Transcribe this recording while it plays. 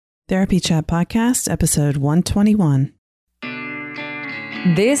Therapy Chat Podcast, episode 121.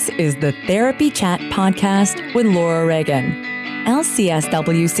 This is the Therapy Chat Podcast with Laura Reagan,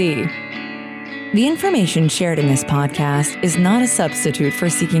 LCSWC. The information shared in this podcast is not a substitute for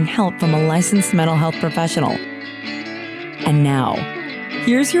seeking help from a licensed mental health professional. And now,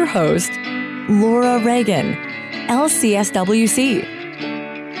 here's your host, Laura Reagan, LCSWC.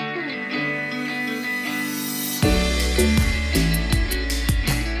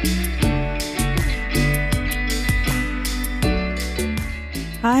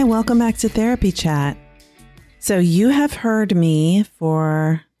 Hi, welcome back to Therapy Chat. So you have heard me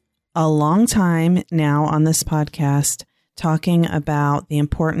for a long time now on this podcast talking about the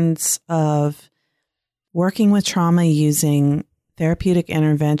importance of working with trauma using therapeutic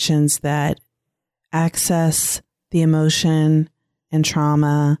interventions that access the emotion and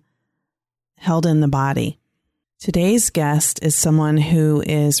trauma held in the body. Today's guest is someone who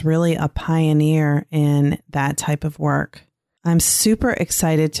is really a pioneer in that type of work. I'm super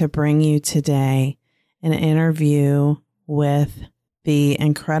excited to bring you today an interview with the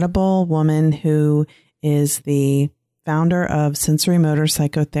incredible woman who is the founder of Sensorimotor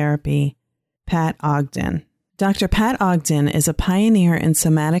Psychotherapy, Pat Ogden. Dr. Pat Ogden is a pioneer in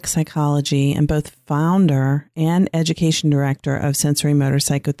somatic psychology and both founder and education director of Sensorimotor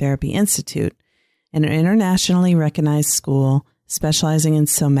Psychotherapy Institute, an internationally recognized school specializing in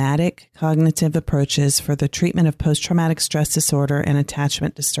somatic cognitive approaches for the treatment of post-traumatic stress disorder and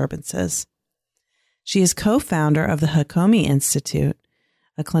attachment disturbances. She is co-founder of the Hakomi Institute,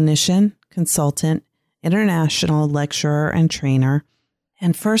 a clinician, consultant, international lecturer and trainer,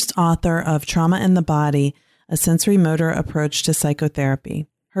 and first author of Trauma in the Body, a sensorimotor approach to psychotherapy.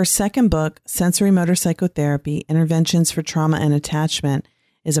 Her second book, Sensorimotor Psychotherapy, Interventions for Trauma and Attachment,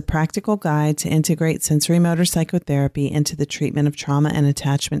 is a practical guide to integrate sensorimotor psychotherapy into the treatment of trauma and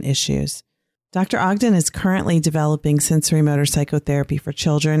attachment issues. Dr. Ogden is currently developing sensorimotor psychotherapy for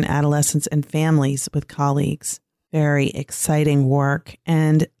children, adolescents, and families with colleagues. Very exciting work,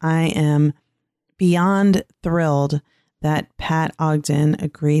 and I am beyond thrilled that Pat Ogden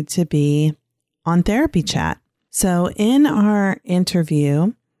agreed to be on Therapy Chat. So in our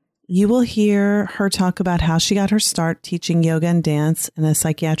interview, you will hear her talk about how she got her start teaching yoga and dance in a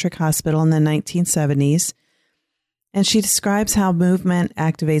psychiatric hospital in the 1970s. And she describes how movement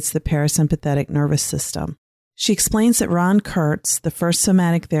activates the parasympathetic nervous system. She explains that Ron Kurtz, the first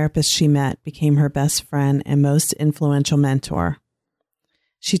somatic therapist she met, became her best friend and most influential mentor.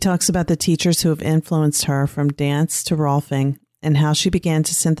 She talks about the teachers who have influenced her from dance to Rolfing and how she began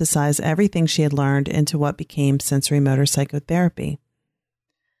to synthesize everything she had learned into what became sensorimotor psychotherapy.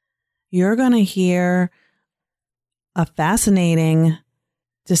 You're going to hear a fascinating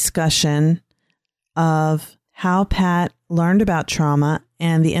discussion of how Pat learned about trauma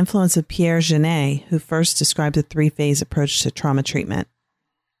and the influence of Pierre Genet, who first described the three-phase approach to trauma treatment.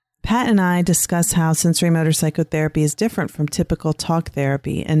 Pat and I discuss how sensorimotor psychotherapy is different from typical talk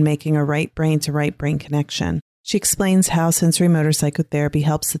therapy and making a right brain to right brain connection. She explains how sensorimotor psychotherapy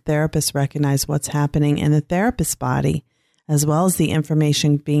helps the therapist recognize what's happening in the therapist's body, as well as the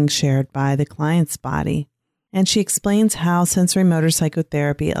information being shared by the client's body. And she explains how sensorimotor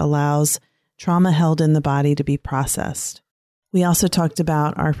psychotherapy allows trauma held in the body to be processed. We also talked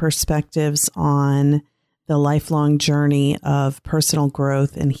about our perspectives on the lifelong journey of personal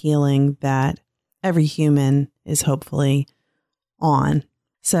growth and healing that every human is hopefully on.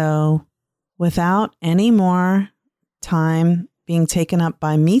 So without any more time being taken up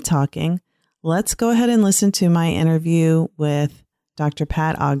by me talking, let's go ahead and listen to my interview with Dr.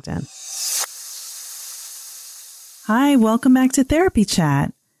 Pat Ogden. Hi, welcome back to Therapy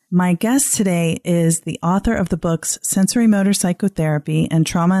Chat. My guest today is the author of the books Sensorimotor Psychotherapy and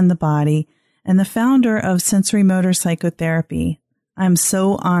Trauma in the Body and the founder of Sensorimotor Psychotherapy. I'm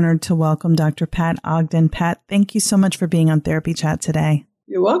so honored to welcome Dr. Pat Ogden. Pat, thank you so much for being on Therapy Chat today.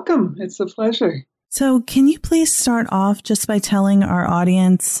 You're welcome. It's a pleasure. So can you please start off just by telling our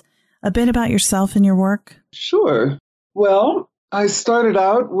audience a bit about yourself and your work? Sure. Well, I started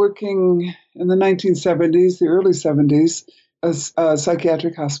out working in the 1970s, the early 70s, as a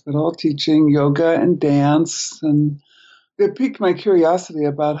psychiatric hospital, teaching yoga and dance. And it piqued my curiosity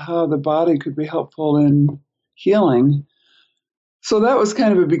about how the body could be helpful in healing. So that was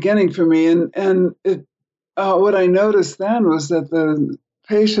kind of a beginning for me. And what I noticed then was that the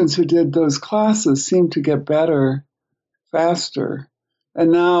patients who did those classes seemed to get better faster.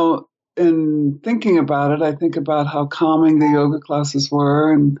 And now, in thinking about it, I think about how calming the yoga classes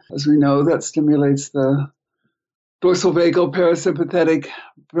were. And as we know, that stimulates the dorsal vagal parasympathetic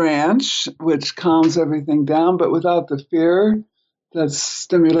branch, which calms everything down. But without the fear that's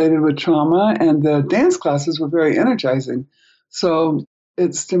stimulated with trauma, and the dance classes were very energizing. So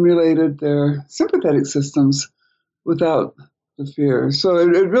it stimulated their sympathetic systems without the fear. So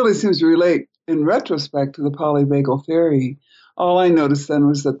it really seems to relate in retrospect to the polyvagal theory. All I noticed then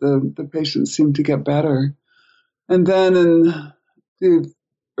was that the patients seemed to get better. And then in the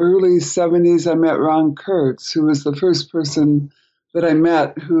early 70s, I met Ron Kurtz, who was the first person that I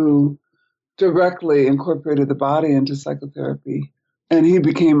met who directly incorporated the body into psychotherapy. And he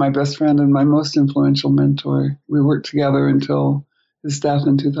became my best friend and my most influential mentor. We worked together until his death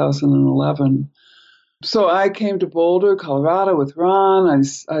in 2011. So I came to Boulder, Colorado with Ron.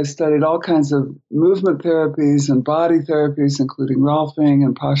 I studied all kinds of movement therapies and body therapies, including Rolfing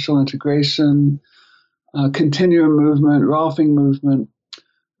and postural integration, continuum movement, Rolfing movement,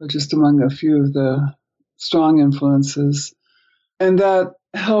 just among a few of the strong influences. And that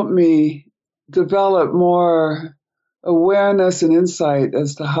helped me develop more awareness and insight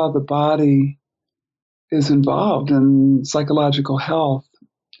as to how the body is involved in psychological health,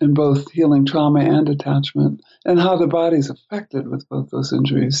 in both healing trauma and attachment, and how the body is affected with both those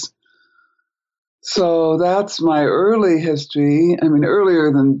injuries. So that's my early history. I mean,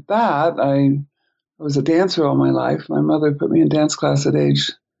 earlier than that, I was a dancer all my life. My mother put me in dance class at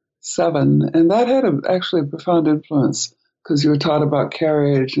age 7, and that had actually a profound influence because you were taught about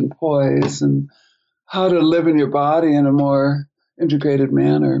carriage and poise and how to live in your body in a more integrated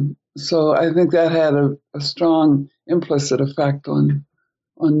manner. So I think that had a strong implicit effect on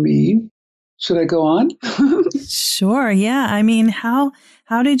me. Should I go on? Sure. Yeah. I mean, how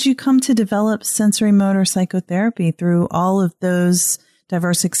did you come to develop sensorimotor psychotherapy through all of those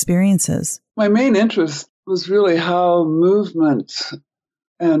diverse experiences? My main interest was really how movement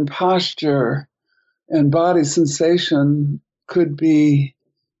and posture and body sensation could be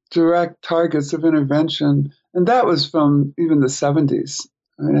direct targets of intervention. And that was from even the 70s.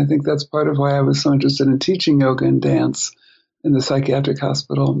 I mean, I think that's part of why I was so interested in teaching yoga and dance in the psychiatric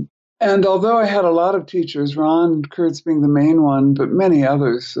hospital. And although I had a lot of teachers, Ron Kurtz being the main one, but many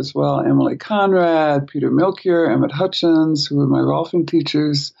others as well, Emily Conrad, Peter Milkier, Emmett Hutchins, who were my Rolfing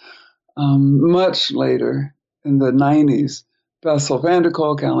teachers, much later in the 90s, Bessel van der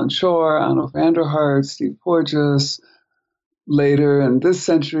Kolk, Alan Shore, Anno van der Hart, Steve Porges, later in this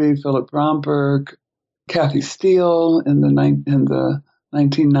century, Philip Bromberg, Kathy Steele in the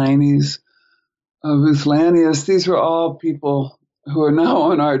 1990s, Ruth Lanius. These were all people who are now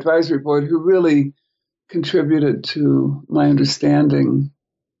on our advisory board who really contributed to my understanding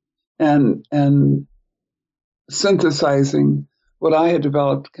and synthesizing what I had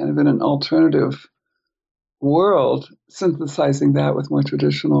developed kind of in an alternative world, synthesizing that with more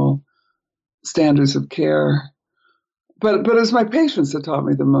traditional standards of care. But it was my patients that taught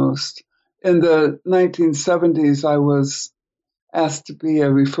me the most. In the 1970s, I was asked to be a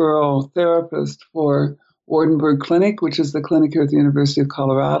referral therapist for Wardenburg Clinic, which is the clinic here at the University of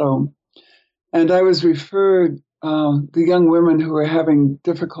Colorado. And I was referred the young women who were having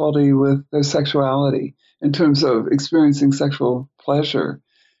difficulty with their sexuality in terms of experiencing sexual pleasure.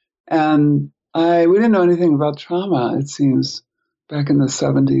 And we didn't know anything about trauma, it seems, back in the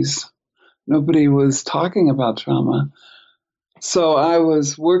 70s. Nobody was talking about trauma. So I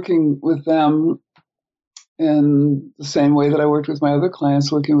was working with them in the same way that I worked with my other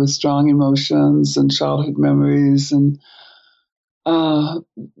clients, working with strong emotions and childhood memories. And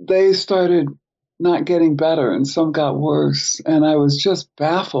they started not getting better, and some got worse. And I was just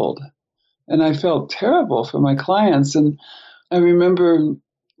baffled. And I felt terrible for my clients. And I remember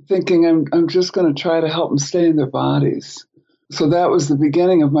thinking, I'm just going to try to help them stay in their bodies. So that was the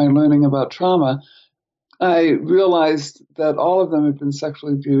beginning of my learning about trauma. I realized that all of them had been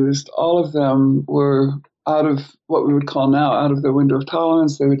sexually abused. All of them were out of what we would call now out of their window of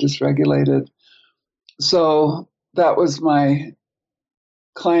tolerance. They were dysregulated. So that was my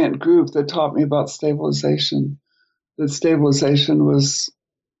client group that taught me about stabilization. That stabilization was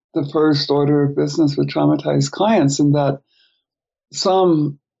the first order of business with traumatized clients, and that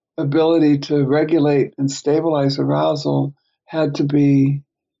some ability to regulate and stabilize arousal had to be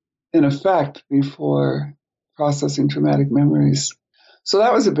in effect before processing traumatic memories. So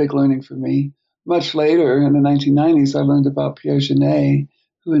that was a big learning for me. Much later, in the 1990s, I learned about Pierre Genet,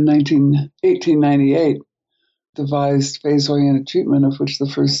 who in 1898 devised phase-oriented treatment, of which the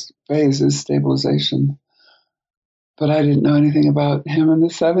first phase is stabilization. But I didn't know anything about him in the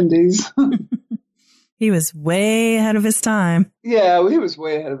 70s. He was way ahead of his time. Yeah, he was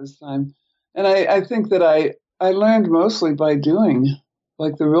way ahead of his time. And I think that I learned mostly by doing,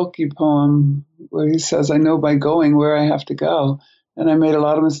 like the Rilke poem where he says, I know by going where I have to go. And I made a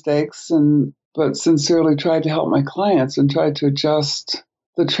lot of mistakes, and but sincerely tried to help my clients and tried to adjust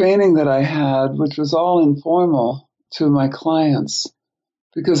the training that I had, which was all informal, to my clients,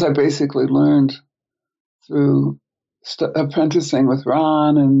 because I basically learned through apprenticing with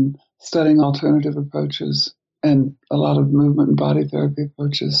Ron and studying alternative approaches and a lot of movement and body therapy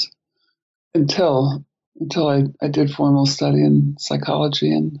approaches until I did formal study in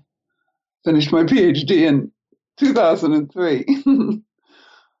psychology and finished my PhD in 2003.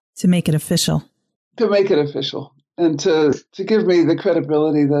 To make it official. To make it official and to give me the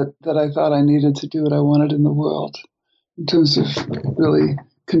credibility that I thought I needed to do what I wanted in the world in terms of really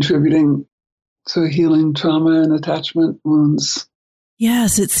contributing to healing trauma and attachment wounds.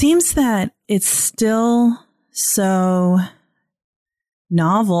 Yes, it seems that it's still so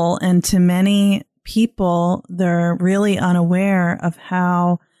novel, and to many people, they're really unaware of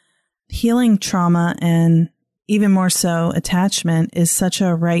how healing trauma and even more so attachment is such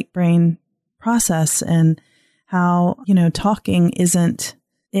a right brain process, and how, talking isn't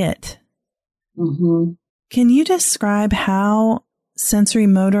it. Mm-hmm. Can you describe how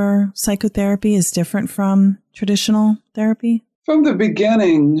sensorimotor psychotherapy is different from traditional therapy? From the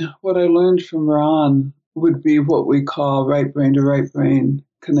beginning, what I learned from Ron would be what we call right brain to right brain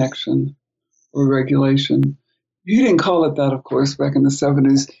connection or regulation. He didn't call it that, of course, back in the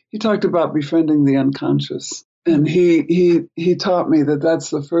 70s. He talked about befriending the unconscious. And he taught me that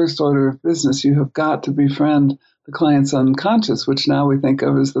that's the first order of business. You have got to befriend the client's unconscious, which now we think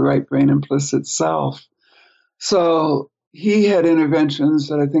of as the right brain implicit self. So he had interventions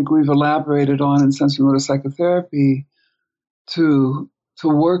that I think we've elaborated on in sensorimotor psychotherapy to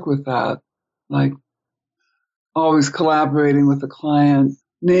work with that, like always collaborating with the client,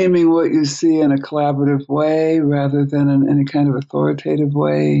 naming what you see in a collaborative way rather than in any kind of authoritative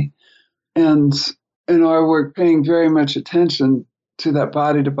way, and in our work paying very much attention to that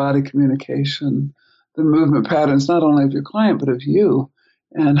body-to-body communication, the movement patterns, not only of your client, but of you,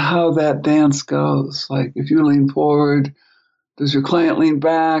 and how that dance goes. Like if you lean forward, does your client lean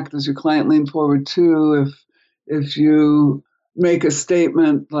back? Does your client lean forward too? If you make a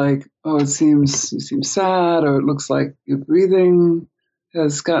statement like, oh, you seem sad, or it looks like your breathing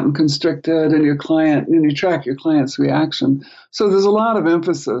has gotten constricted, and you track your client's reaction. So there's a lot of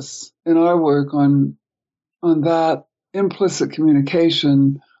emphasis in our work on that implicit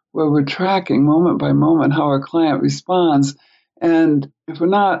communication, where we're tracking moment by moment how our client responds. And if we're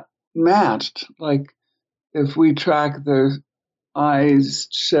not matched, like if we track their eyes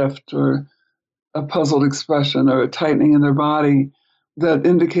shift or a puzzled expression or a tightening in their body that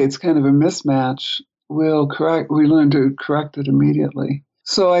indicates kind of a mismatch, we learn to correct it immediately.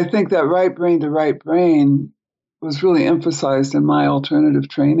 So I think that right brain to right brain was really emphasized in my alternative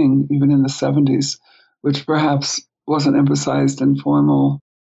training, even in the 70s, which perhaps wasn't emphasized in formal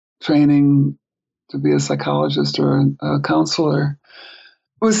training to be a psychologist or a counselor.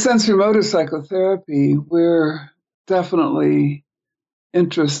 With sensorimotor psychotherapy, we're definitely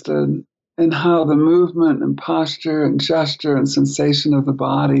interested in how the movement and posture and gesture and sensation of the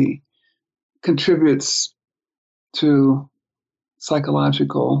body contributes to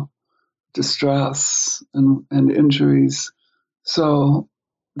psychological distress and injuries. So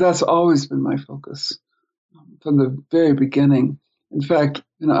that's always been my focus from the very beginning. In fact,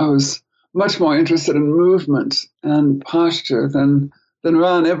 I was much more interested in movement and posture than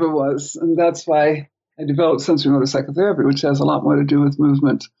Ron ever was. And that's why I developed sensorimotor psychotherapy, which has a lot more to do with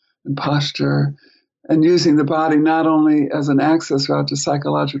movement and posture and using the body not only as an access route to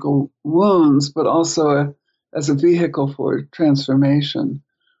psychological wounds, but also as a vehicle for transformation.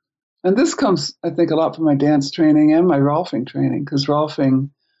 And this comes, I think, a lot from my dance training and my Rolfing training, because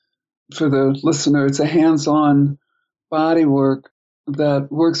Rolfing, for the listener, it's a hands-on body work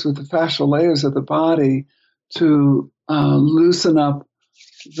that works with the fascial layers of the body to loosen up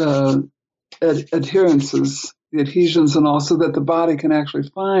the adherences, the adhesions, and also that the body can actually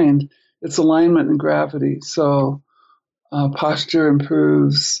find its alignment and gravity. So posture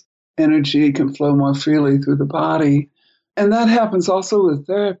improves, energy can flow more freely through the body. And that happens also with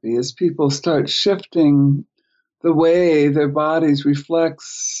therapy as people start shifting the way their bodies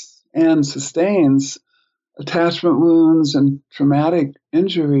reflects and sustains attachment wounds and traumatic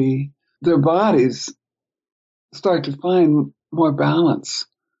injury. Their bodies start to find more balance,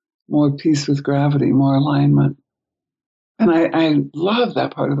 more peace with gravity, more alignment. And I love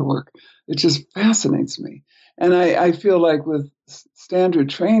that part of the work. It just fascinates me. And I feel like with standard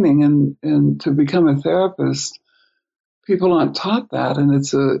training and to become a therapist, people aren't taught that. And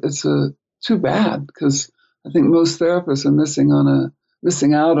it's a too bad, because I think most therapists are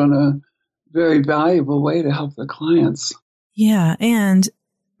missing out on a very valuable way to help their clients. Yeah. And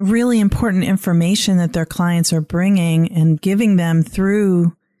really important information that their clients are bringing and giving them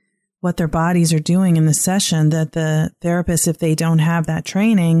through what their bodies are doing in the session, that the therapist, if they don't have that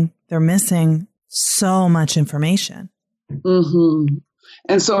training, they're missing so much information. Mm-hmm.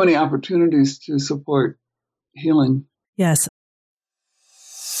 And so many opportunities to support healing. Yes.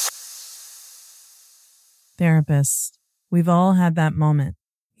 Therapists, we've all had that moment.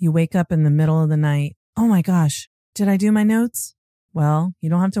 You wake up in the middle of the night. Oh my gosh, did I do my notes? Well, you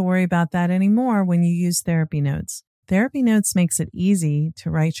don't have to worry about that anymore when you use Therapy Notes. Therapy Notes makes it easy to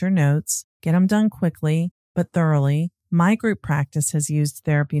write your notes, get them done quickly, but thoroughly. My group practice has used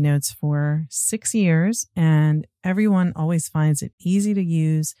Therapy Notes for 6 years, and everyone always finds it easy to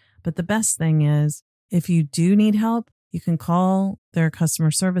use. But the best thing is, if you do need help, you can call their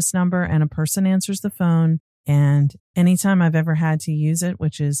customer service number and a person answers the phone. And anytime I've ever had to use it,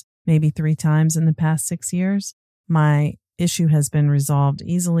 which is maybe 3 times in the past 6 years, my issue has been resolved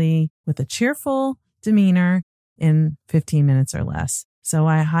easily with a cheerful demeanor in 15 minutes or less. So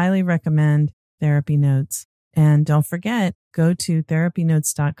I highly recommend Therapy Notes. And don't forget, go to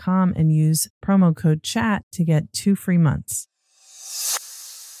therapynotes.com and use promo code CHAT to get 2 free months.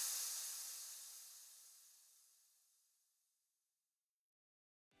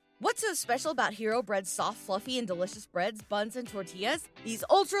 What's so special about Hero Bread's soft, fluffy, and delicious breads, buns, and tortillas? These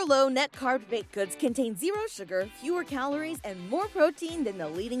ultra-low net-carb baked goods contain 0 sugar, fewer calories, and more protein than the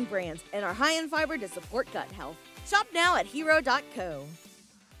leading brands, and are high in fiber to support gut health. Shop now at hero.co.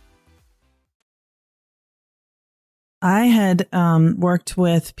 I had worked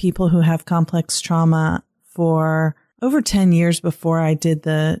with people who have complex trauma for over 10 years before I did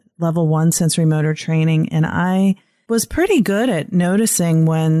the level 1 sensorimotor training, and I was pretty good at noticing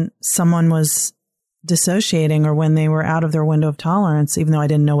when someone was dissociating or when they were out of their window of tolerance, even though I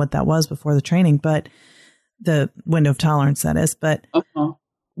didn't know what that was before the training, but the window of tolerance, that is. But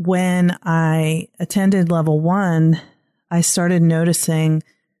when I attended level 1, I started noticing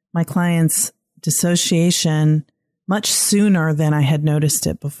my clients' dissociation much sooner than I had noticed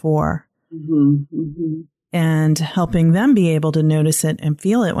it before. Mm-hmm. Mm-hmm. And helping them be able to notice it and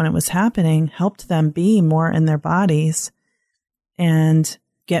feel it when it was happening helped them be more in their bodies and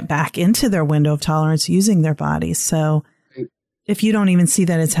get back into their window of tolerance using their bodies. So if you don't even see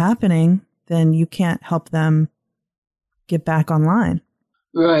that it's happening, then you can't help them get back online.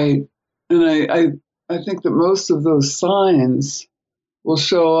 Right. And I think that most of those signs will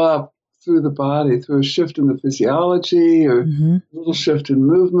show up through the body, through a shift in the physiology or a little shift in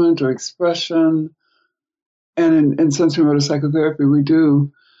movement or expression. And in sensorimotor psychotherapy, we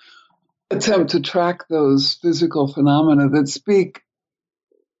do attempt to track those physical phenomena that speak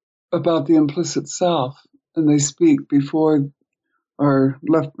about the implicit self, and they speak before our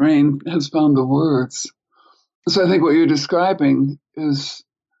left brain has found the words. So I think what you're describing is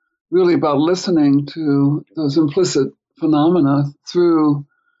really about listening to those implicit phenomena through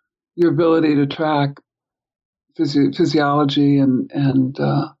your ability to track physiology and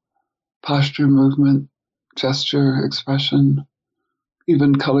posture, movement, gesture, expression,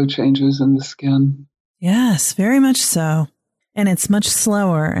 even color changes in the skin. Yes, very much so. And it's much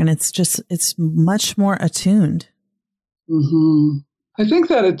slower and it's much more attuned. Mm-hmm. I think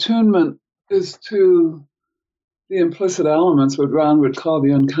that attunement is to the implicit elements, what Ron would call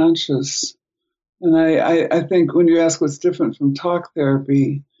the unconscious. And I think when you ask what's different from talk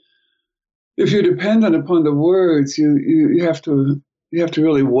therapy, if you're dependent upon the words, you have to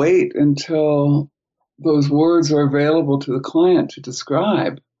really wait until those words are available to the client to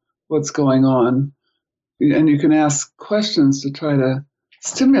describe what's going on. And you can ask questions to try to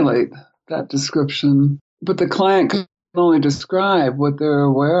stimulate that description. But the client can only describe what they're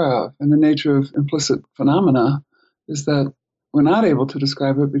aware of. And the nature of implicit phenomena is that we're not able to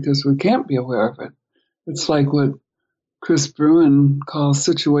describe it because we can't be aware of it. It's like what Chris Bruin calls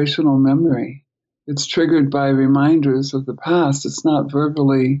situational memory. It's triggered by reminders of the past. It's not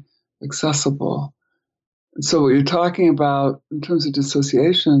verbally accessible. And so what you're talking about in terms of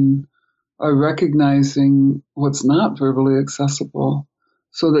dissociation are recognizing what's not verbally accessible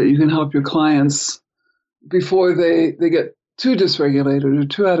so that you can help your clients before they get too dysregulated or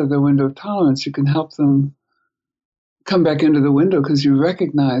too out of their window of tolerance. You can help them come back into the window because you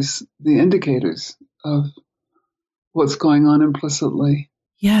recognize the indicators of what's going on implicitly.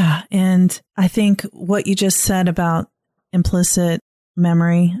 Yeah. And I think what you just said about implicit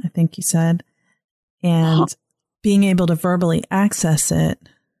memory, I think you said, and being able to verbally access it,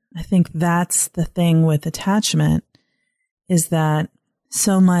 I think that's the thing with attachment, is that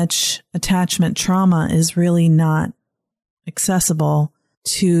so much attachment trauma is really not accessible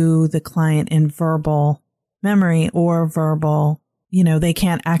to the client in verbal memory or verbal they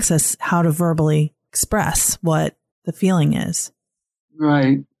can't access how to verbally express what the feeling is.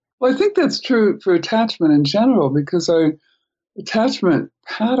 Right. Well, I think that's true for attachment in general, because our attachment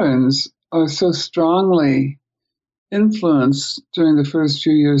patterns are so strongly influenced during the first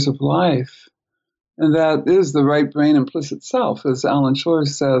few years of life. And that is the right brain implicit self, as Alan Shore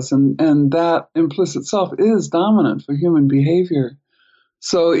says. And that implicit self is dominant for human behavior.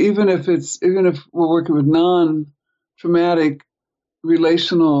 So even if we're working with non-traumatic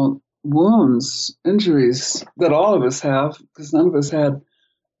relational wounds, injuries that all of us have, because none of us had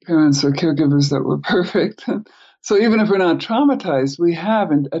parents or caregivers that were perfect. So even if we're not traumatized, we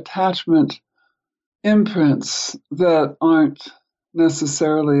have an attachment imprints that aren't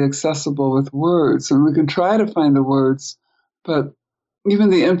necessarily accessible with words. And we can try to find the words, but even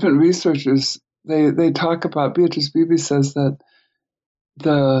the infant researchers, they talk about, Beatrice Beebe says that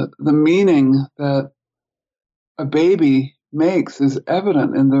the meaning that a baby makes is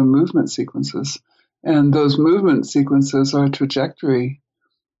evident in their movement sequences. And those movement sequences are a trajectory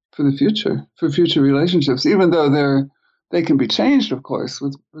for the future, for future relationships, even though they can be changed, of course,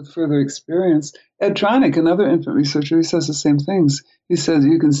 with further experience. Ed Tronick, another infant researcher, he says the same things. He says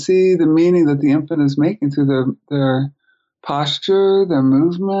you can see the meaning that the infant is making through their posture, their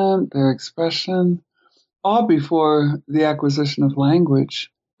movement, their expression, all before the acquisition of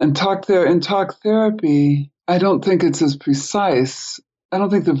language. And in talk therapy, I don't think it's as precise. I don't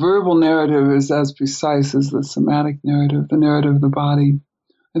think the verbal narrative is as precise as the somatic narrative, the narrative of the body.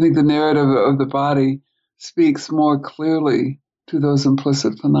 I think the narrative of the body speaks more clearly to those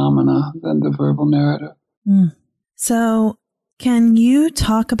implicit phenomena than the verbal narrative. So can you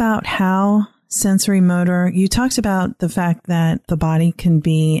talk about how sensorimotor, you talked about the fact that the body can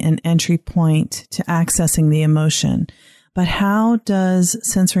be an entry point to accessing the emotion, but how does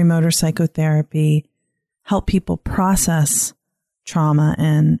sensorimotor psychotherapy help people process trauma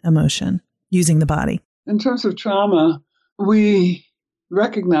and emotion using the body? In terms of trauma, we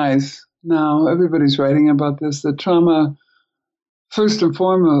recognize now, everybody's writing about this, that trauma, first and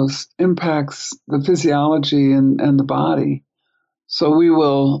foremost, impacts the physiology and the body. So we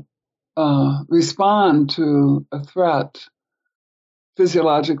will respond to a threat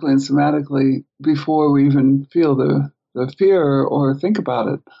physiologically and somatically before we even feel the fear or think about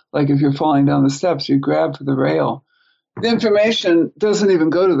it. Like if you're falling down the steps, you grab for the rail. The information doesn't even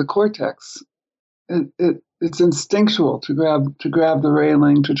go to the cortex. It's instinctual to grab the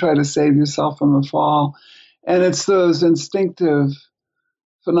railing, to try to save yourself from a fall. And it's those instinctive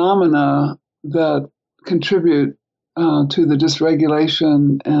phenomena that contribute to the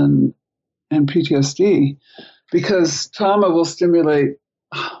dysregulation and PTSD, because trauma will stimulate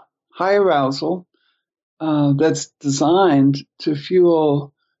high arousal that's designed to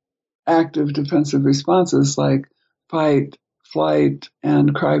fuel active defensive responses like fight, flight,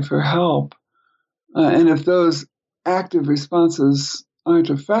 and cry for help. And if those active responses aren't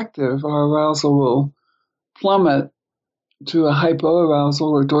effective, our arousal will plummet to a hypoarousal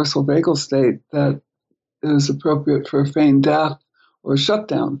or dorsal vagal state that is appropriate for a feigned death or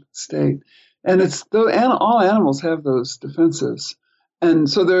shutdown state. And all animals have those defensives. And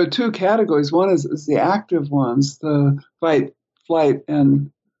so there are two categories. One is the active ones, the fight, flight,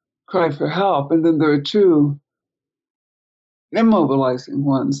 and cry for help. And then there are two immobilizing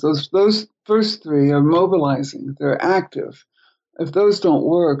ones. Those first three are mobilizing. They're active. If those don't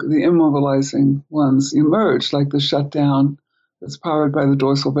work, the immobilizing ones emerge, like the shutdown that's powered by the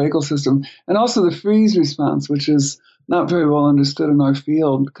dorsal vagal system. And also the freeze response, which is not very well understood in our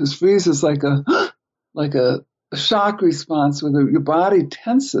field, because freeze is like a shock response where your body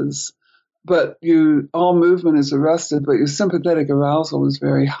tenses, but all movement is arrested, but your sympathetic arousal is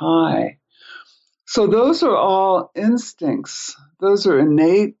very high. So those are all instincts. Those are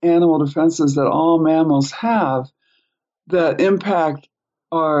innate animal defenses that all mammals have that impact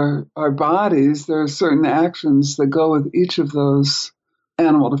our bodies. There are certain actions that go with each of those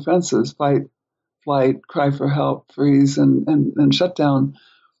animal defenses: fight, flight, cry for help, freeze, and shutdown.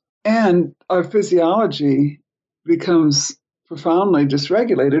 And our physiology becomes profoundly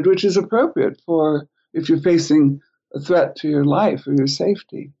dysregulated, which is appropriate for if you're facing a threat to your life or your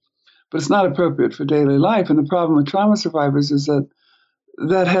safety. But it's not appropriate for daily life. And the problem with trauma survivors is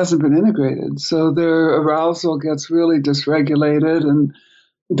that hasn't been integrated. So their arousal gets really dysregulated, and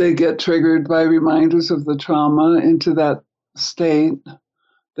they get triggered by reminders of the trauma into that state.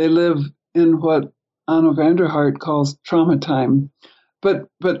 They live in what Anno van der Hart calls trauma time. But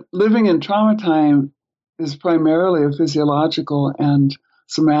living in trauma time is primarily a physiological and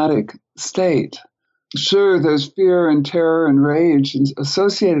somatic state. Sure, there's fear and terror and rage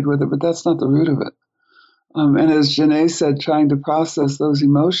associated with it, but that's not the root of it. And as Janae said, trying to process those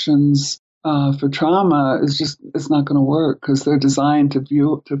emotions for trauma it's not going to work because they're designed to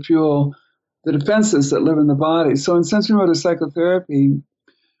fuel the defenses that live in the body. So in sensorimotor psychotherapy,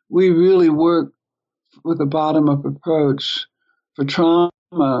 we really work with a bottom-up approach for trauma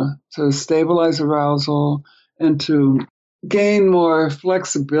to stabilize arousal and to gain more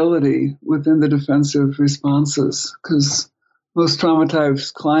flexibility within the defensive responses, because most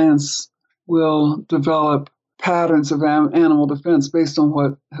traumatized clients will develop patterns of animal defense based on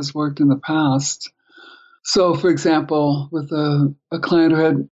what has worked in the past. So, for example, with a client who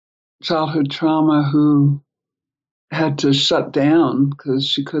had childhood trauma who had to shut down because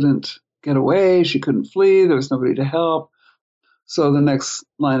she couldn't get away, she couldn't flee, there was nobody to help. So the next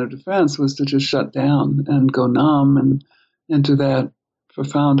line of defense was to just shut down and go numb and into that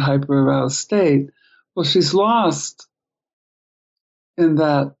profound hyper-aroused state. Well, she's lost in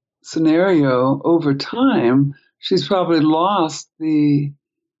that scenario over time. She's probably lost the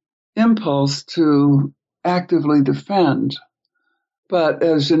impulse to actively defend. But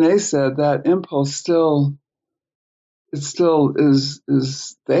as Janae said, that impulse still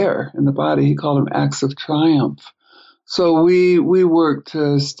is there in the body. He called them acts of triumph. So we work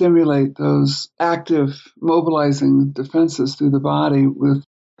to stimulate those active mobilizing defenses through the body with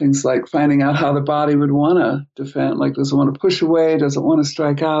things like finding out how the body would want to defend, like does it want to push away, does it want to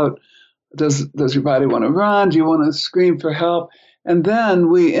strike out, does your body want to run, do you want to scream for help? And then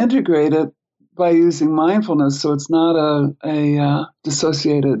we integrate it by using mindfulness so it's not a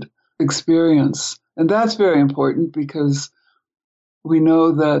dissociated experience. And that's very important because we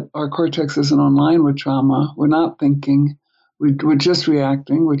know that our cortex isn't online with trauma. We're not thinking. We're just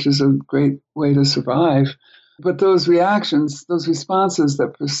reacting, which is a great way to survive. But those reactions, those responses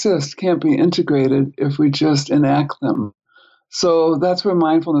that persist can't be integrated if we just enact them. So that's where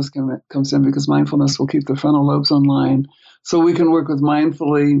mindfulness comes in, because mindfulness will keep the frontal lobes online. So we can work with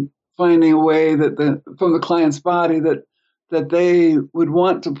mindfully finding a way that from the client's body that they would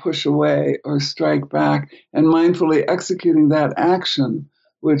want to push away or strike back, and mindfully executing that action,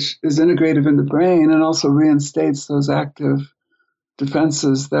 which is integrative in the brain and also reinstates those active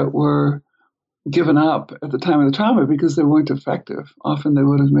defenses that were given up at the time of the trauma because they weren't effective. Often they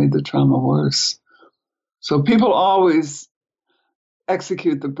would have made the trauma worse. So people always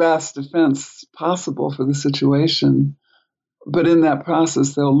execute the best defense possible for the situation, but in that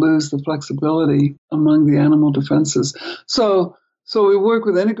process, they'll lose the flexibility among the animal defenses. So we work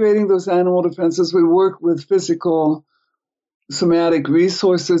with integrating those animal defenses. We work with physical somatic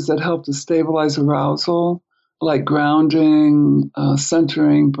resources that help to stabilize arousal, like grounding,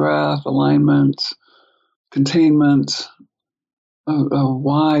 centering, breath, alignment, containment, a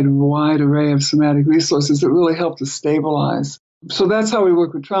wide array of somatic resources that really help to stabilize. So that's how we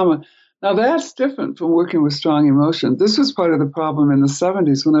work with trauma. Now, that's different from working with strong emotion. This was part of the problem in the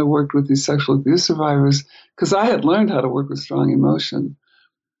 70s when I worked with these sexual abuse survivors, because I had learned how to work with strong emotion.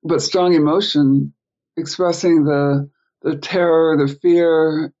 But strong emotion, expressing the terror, the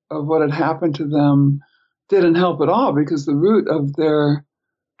fear of what had happened to them, didn't help at all, because the root of their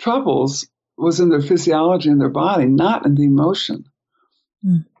troubles was in their physiology and their body, not in the emotion.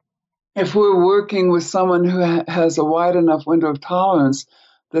 Mm. If we're working with someone who has a wide enough window of tolerance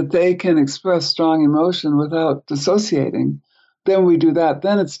that they can express strong emotion without dissociating, then we do that.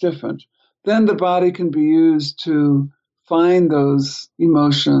 Then it's different. Then the body can be used to find those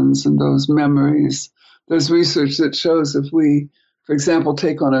emotions and those memories. There's research that shows if we, for example,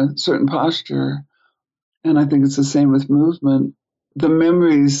 take on a certain posture, and I think it's the same with movement, the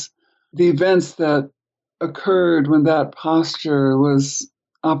memories, the events that occurred when that posture was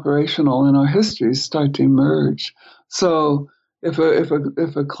operational in our histories start to emerge. So if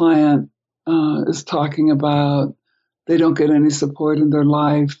a client is talking about they don't get any support in their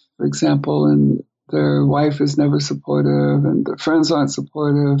life, for example, and their wife is never supportive, and their friends aren't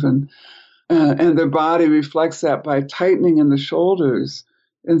supportive, and their body reflects that by tightening in the shoulders.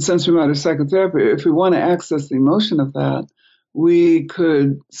 In sensorimotor psychotherapy, if we want to access the emotion of that, we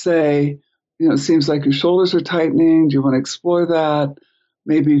could say, it seems like your shoulders are tightening. Do you want to explore that?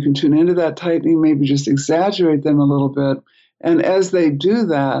 Maybe you can tune into that tightening, maybe just exaggerate them a little bit. And as they do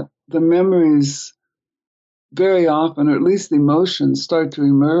that, the memories very often, or at least the emotions, start to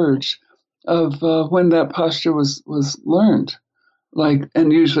emerge of when that posture was learned.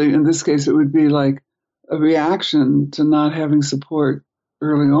 And usually in this case, it would be like a reaction to not having support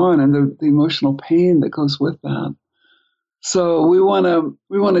early on, and the emotional pain that goes with that. So we want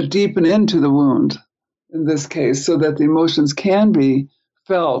to deepen into the wound in this case, so that the emotions can be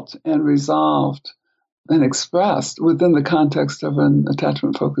felt and resolved and expressed within the context of an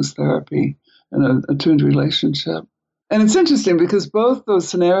attachment-focused therapy. and a attuned relationship. And it's interesting because both those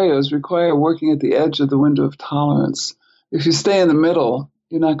scenarios require working at the edge of the window of tolerance. If you stay in the middle,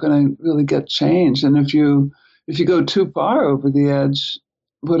 you're not going to really get change. And if you go too far over the edge,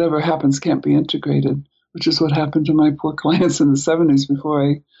 whatever happens can't be integrated, which is what happened to my poor clients in the 70s before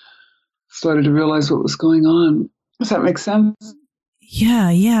I started to realize what was going on. Does that make sense?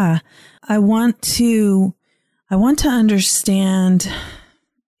 Yeah. I want to understand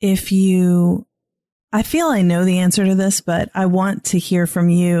I feel I know the answer to this, but I want to hear from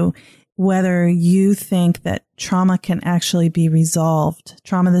you whether you think that trauma can actually be resolved.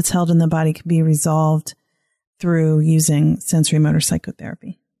 Trauma that's held in the body can be resolved through using sensorimotor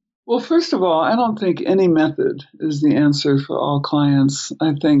psychotherapy. Well, first of all, I don't think any method is the answer for all clients.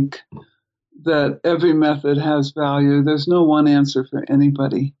 I think that every method has value. There's no one answer for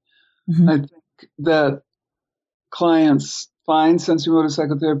anybody. Mm-hmm. I think that clients find sensorimotor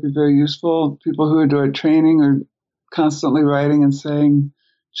psychotherapy very useful. People who are doing training are constantly writing and saying,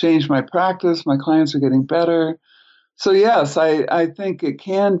 change my practice, my clients are getting better. So yes, I think it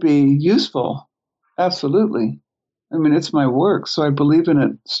can be useful. Absolutely. I mean, it's my work, so I believe in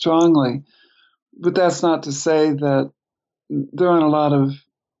it strongly. But that's not to say that there aren't a lot of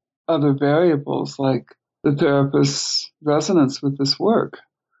other variables, like the therapist's resonance with this work,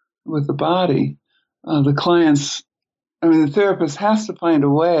 with the body. The therapist has to find a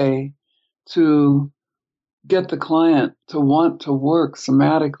way to get the client to want to work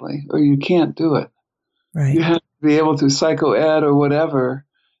somatically, or you can't do it. Right. You have to be able to psychoed or whatever.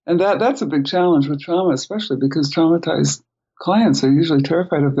 And that's a big challenge with trauma, especially because traumatized clients are usually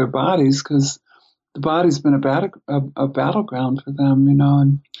terrified of their bodies because the body's been a battleground for them,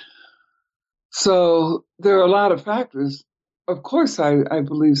 And so there are a lot of factors. Of course, I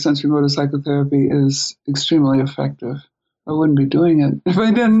believe sensorimotor psychotherapy is extremely effective. I wouldn't be doing it if I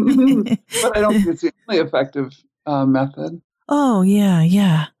didn't. But I don't think it's the only effective method. Oh,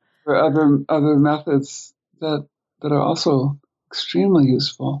 yeah. There are other methods that are also extremely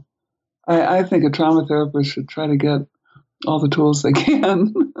useful. I think a trauma therapist should try to get all the tools they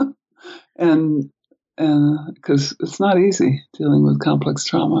can, and because it's not easy dealing with complex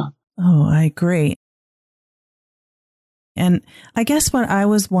trauma. Oh, I agree. And I guess what I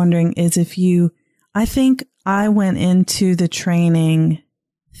was wondering is I think I went into the training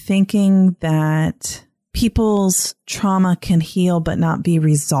thinking that people's trauma can heal but not be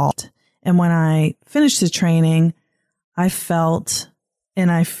resolved. And when I finished the training, I felt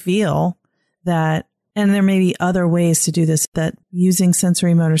and I feel that, and there may be other ways to do this, that using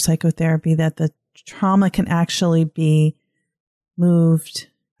sensorimotor psychotherapy, that the trauma can actually be moved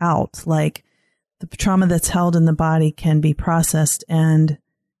out. Like the trauma that's held in the body can be processed and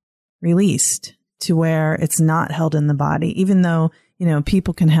released to where it's not held in the body. Even though,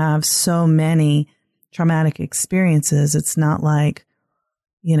 people can have so many traumatic experiences, it's not like,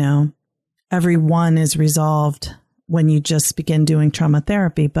 every one is resolved when you just begin doing trauma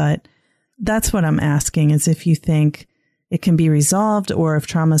therapy. But that's what I'm asking, is if you think it can be resolved or if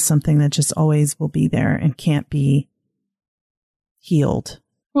trauma is something that just always will be there and can't be healed.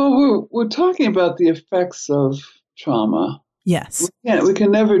 Well, we're talking about the effects of trauma. Yes. We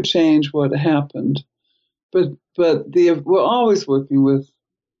can never change what happened, but we're always working with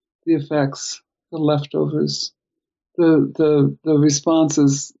the effects, the leftovers, the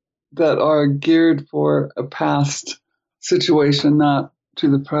responses that are geared for a past situation, not to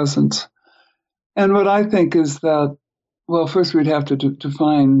the present. And what I think is that, well, first we'd have to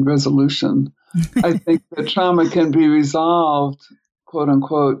define resolution. I think that trauma can be resolved, quote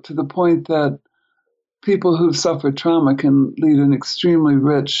unquote, to the point that people who've suffered trauma can lead an extremely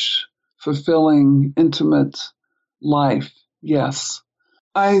rich, fulfilling, intimate life. Yes.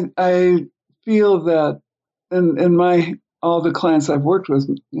 I feel that in all the clients I've worked with,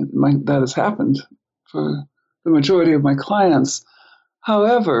 that has happened for the majority of my clients.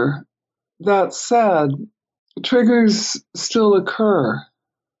 However, that said, triggers still occur.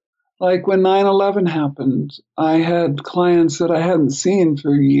 Like when 9/11 happened, I had clients that I hadn't seen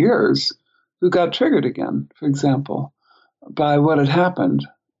for years who got triggered again, for example, by what had happened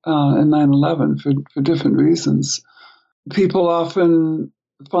in 9/11 for different reasons. People often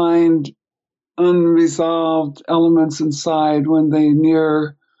find unresolved elements inside when they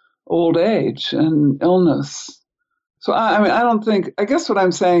near old age and illness. So, I guess what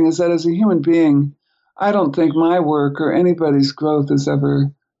I'm saying is that as a human being, I don't think my work or anybody's growth is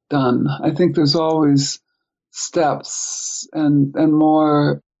ever done. I think there's always steps and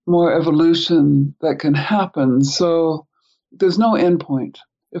more evolution that can happen. So there's no end point.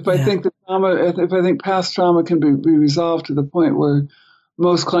 If I think past trauma can be resolved to the point where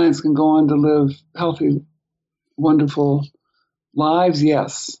most clients can go on to live healthy, wonderful lives?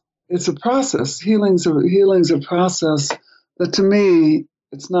 Yes. It's a process. Healing's a process that, to me,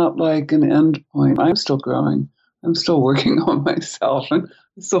 it's not like an end point. I'm still growing. I'm still working on myself, and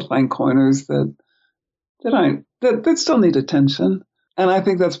I still find corners that still need attention. And I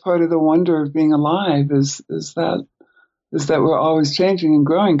think that's part of the wonder of being alive is that we're always changing and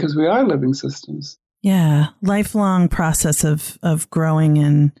growing because we are living systems. Yeah, lifelong process of growing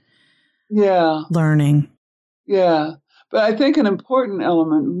and learning. Yeah. But I think an important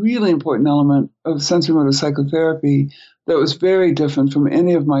element, really important element of sensorimotor psychotherapy that was very different from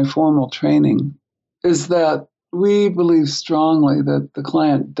any of my formal training is that we believe strongly that the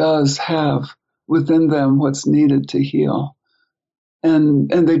client does have within them what's needed to heal. And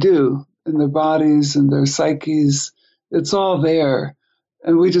they do, in their bodies and their psyches. It's all there.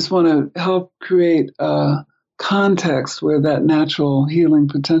 And we just want to help create a context where that natural healing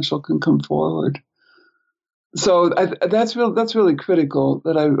potential can come forward. So that's really critical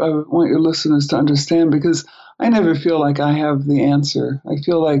that I want your listeners to understand, because I never feel like I have the answer. I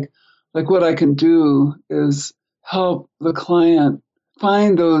feel like what I can do is help the client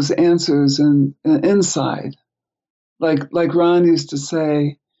find those answers inside. Like Ron used to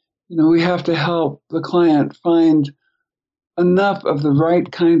say, we have to help the client find enough of the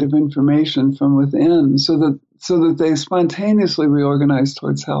right kind of information from within so that they spontaneously reorganize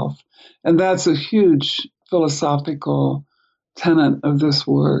towards health. And that's a huge philosophical tenet of this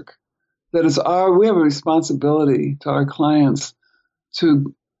work. That is we have a responsibility to our clients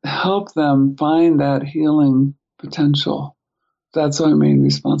to help them find that healing potential. That's our main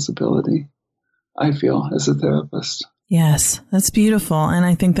responsibility, I feel, as a therapist. Yes, that's beautiful. And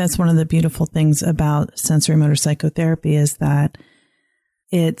I think that's one of the beautiful things about sensorimotor psychotherapy is that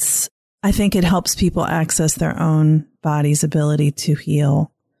I think it helps people access their own body's ability to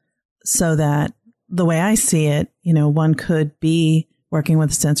heal, so that the way I see it, one could be working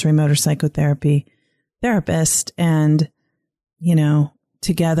with a sensorimotor psychotherapy therapist and,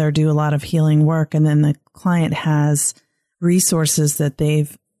 together do a lot of healing work. And then the client has resources that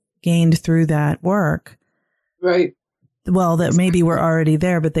they've gained through that work. Right. Well, that maybe were already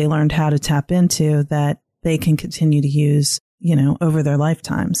there, but they learned how to tap into that they can continue to use, over their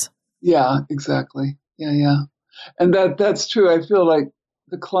lifetimes. Yeah, exactly. Yeah. And that's true. I feel like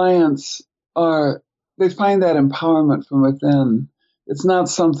the clients they find that empowerment from within. It's not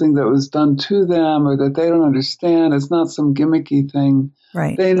something that was done to them or that they don't understand. It's not some gimmicky thing.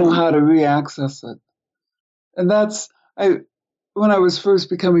 Right. They know how to re-access it. And when I was first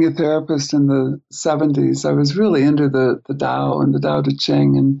becoming a therapist in the 70s, I was really into the Tao and the Tao Te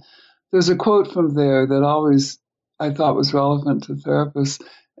Ching. And there's a quote from there that always I thought was relevant to therapists.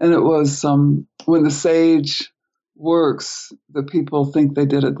 And it was, when the sage works, the people think they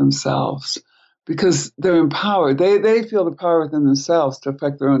did it themselves because they're empowered. They feel the power within themselves to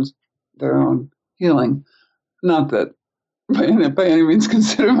affect their own healing. Not that by any means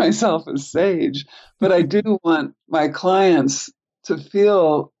consider myself a sage, but I do want my clients to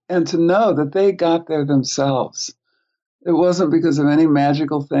feel and to know that they got there themselves. It wasn't because of any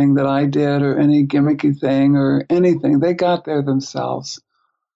magical thing that I did or any gimmicky thing or anything. They got there themselves.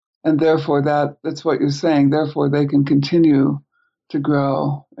 And therefore, that's what you're saying. Therefore, they can continue to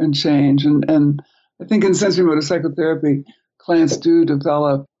grow and change. And I think in sensorimotor psychotherapy, clients do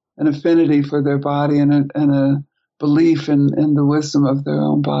develop an affinity for their body and a belief in the wisdom of their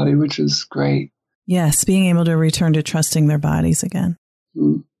own body, which is great. Yes, being able to return to trusting their bodies again.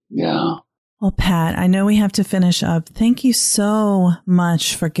 Yeah. Well, Pat, I know we have to finish up. Thank you so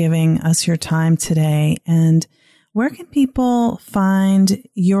much for giving us your time today. And where can people find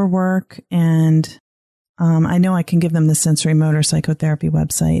your work? And I know I can give them the Sensorimotor Psychotherapy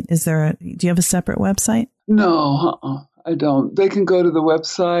website. Do you have a separate website? No, I don't. They can go to the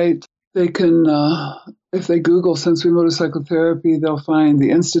website. They can, if they Google Sensorimotor Psychotherapy, they'll find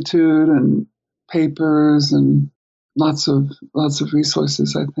the Institute and papers and lots of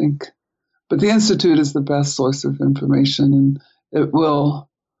resources, I think. But the Institute is the best source of information, and it will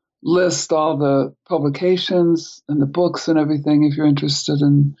list all the publications and the books and everything if you're interested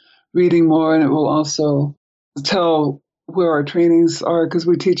in reading more. And it will also tell where our trainings are, because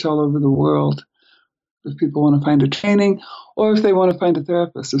we teach all over the world. If people want to find a training or if they want to find a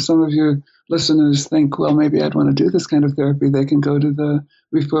therapist. If some of your listeners think, well, maybe I'd want to do this kind of therapy, they can go to the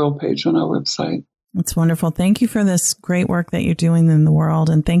referral page on our website. That's wonderful. Thank you for this great work that you're doing in the world.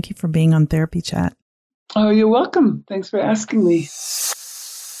 And thank you for being on Therapy Chat. Oh, you're welcome. Thanks for asking me.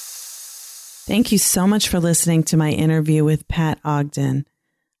 Thank you so much for listening to my interview with Pat Ogden.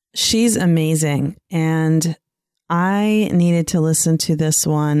 She's amazing. And I needed to listen to this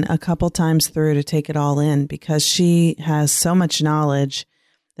one a couple times through to take it all in because she has so much knowledge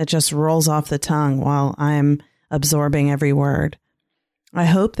that just rolls off the tongue while I'm absorbing every word. I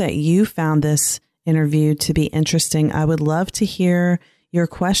hope that you found this interview to be interesting. I would love to hear your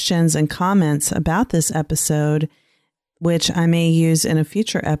questions and comments about this episode, which I may use in a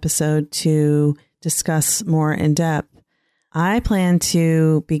future episode to discuss more in depth. I plan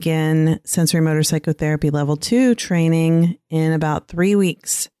to begin Sensorimotor Psychotherapy Level 2 training in about 3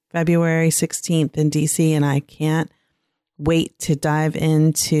 weeks, February 16th in DC, and I can't wait to dive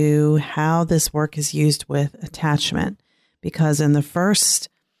into how this work is used with attachment, because in the first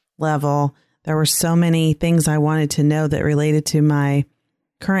level, there were so many things I wanted to know that related to my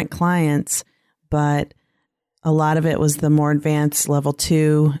current clients, but a lot of it was the more advanced Level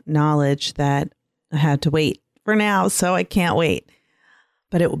 2 knowledge that I had to wait for now, so I can't wait.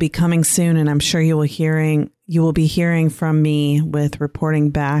 But it will be coming soon, and I'm sure you will be hearing from me with reporting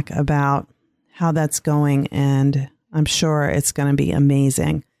back about how that's going, and I'm sure it's going to be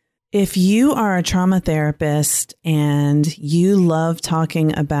amazing. If you are a trauma therapist and you love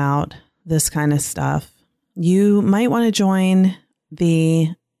talking about this kind of stuff, you might want to join the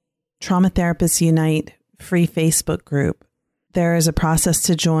Trauma Therapists Unite free Facebook group. There is a process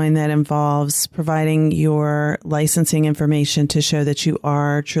to join that involves providing your licensing information to show that you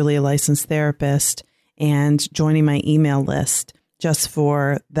are truly a licensed therapist and joining my email list just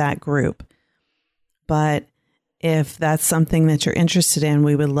for that group. But if that's something that you're interested in,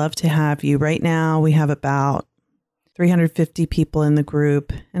 we would love to have you. Right now, we have about 350 people in the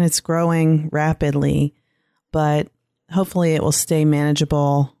group, and it's growing rapidly, but hopefully it will stay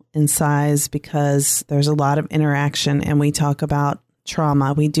manageable in size because there's a lot of interaction and we talk about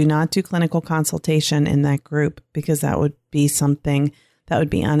trauma. We do not do clinical consultation in that group because that would be something that would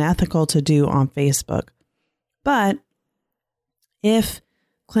be unethical to do on Facebook. But if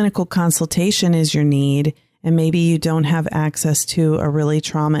clinical consultation is your need and maybe you don't have access to a really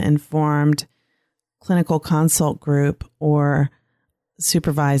trauma-informed clinical consult group or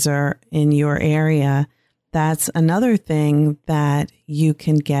supervisor in your area, that's another thing that you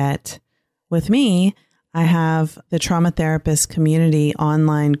can get with me. I have the Trauma Therapist Community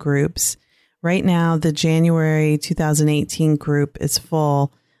online groups. Right now, the January 2018 group is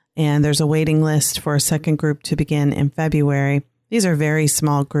full, and there's a waiting list for a second group to begin in February. These are very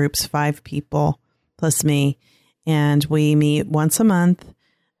small groups, 5 people plus me, and we meet once a month,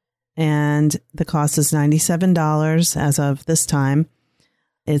 and the cost is $97 as of this time.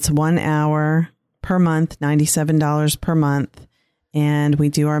 It's 1 hour per month, $97 per month. And we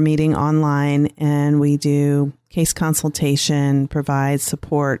do our meeting online and we do case consultation, provide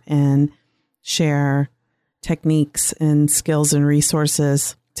support and share techniques and skills and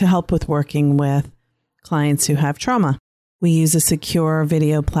resources to help with working with clients who have trauma. We use a secure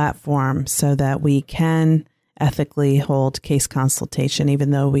video platform so that we can ethically hold case consultation, even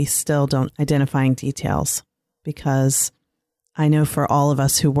though we still don't identifying details, because I know for all of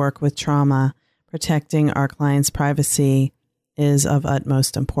us who work with trauma, protecting our clients' privacy is of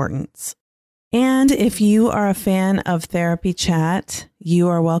utmost importance. And if you are a fan of Therapy Chat, you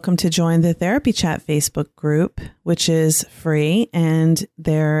are welcome to join the Therapy Chat Facebook group, which is free. And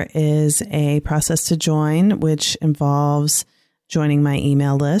there is a process to join, which involves joining my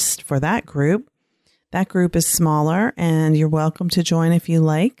email list for that group. That group is smaller and you're welcome to join if you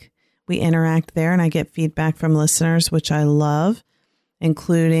like. We interact there and I get feedback from listeners, which I love,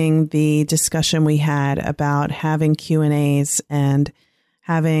 including the discussion we had about having Q&As and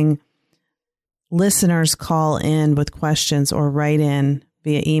having listeners call in with questions or write in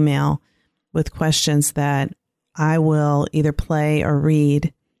via email with questions that I will either play or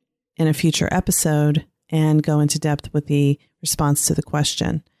read in a future episode and go into depth with the response to the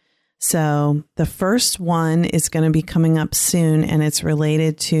question. So the first one is going to be coming up soon, and it's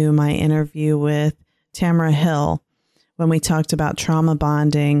related to my interview with Tamara Hill when we talked about trauma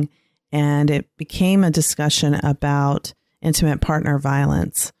bonding, and it became a discussion about intimate partner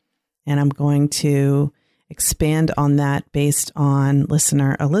violence. And I'm going to expand on that based on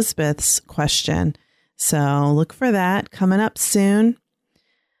listener Elizabeth's question. So look for that coming up soon.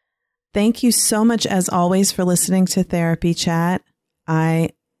 Thank you so much, as always, for listening to Therapy Chat.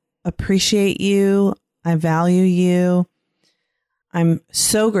 I appreciate you. I value you. I'm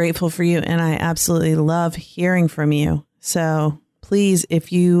so grateful for you, and I absolutely love hearing from you. So please,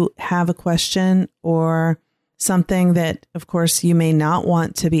 if you have a question or something that, of course, you may not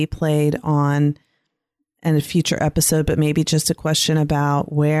want to be played on in a future episode, but maybe just a question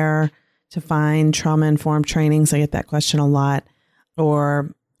about where to find trauma-informed trainings. I get that question a lot.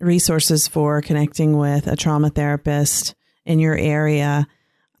 Or resources for connecting with a trauma therapist in your area.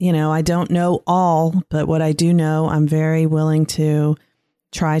 You know, I don't know all, but what I do know, I'm very willing to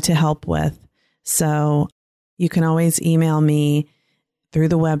try to help with. So you can always email me through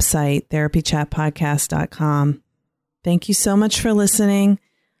the website, therapychatpodcast.com. Thank you so much for listening,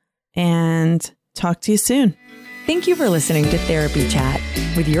 and talk to you soon. Thank you for listening to Therapy Chat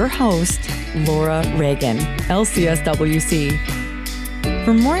with your host, Laura Reagan, LCSWC.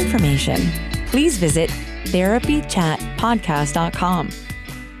 For more information, please visit therapychatpodcast.com.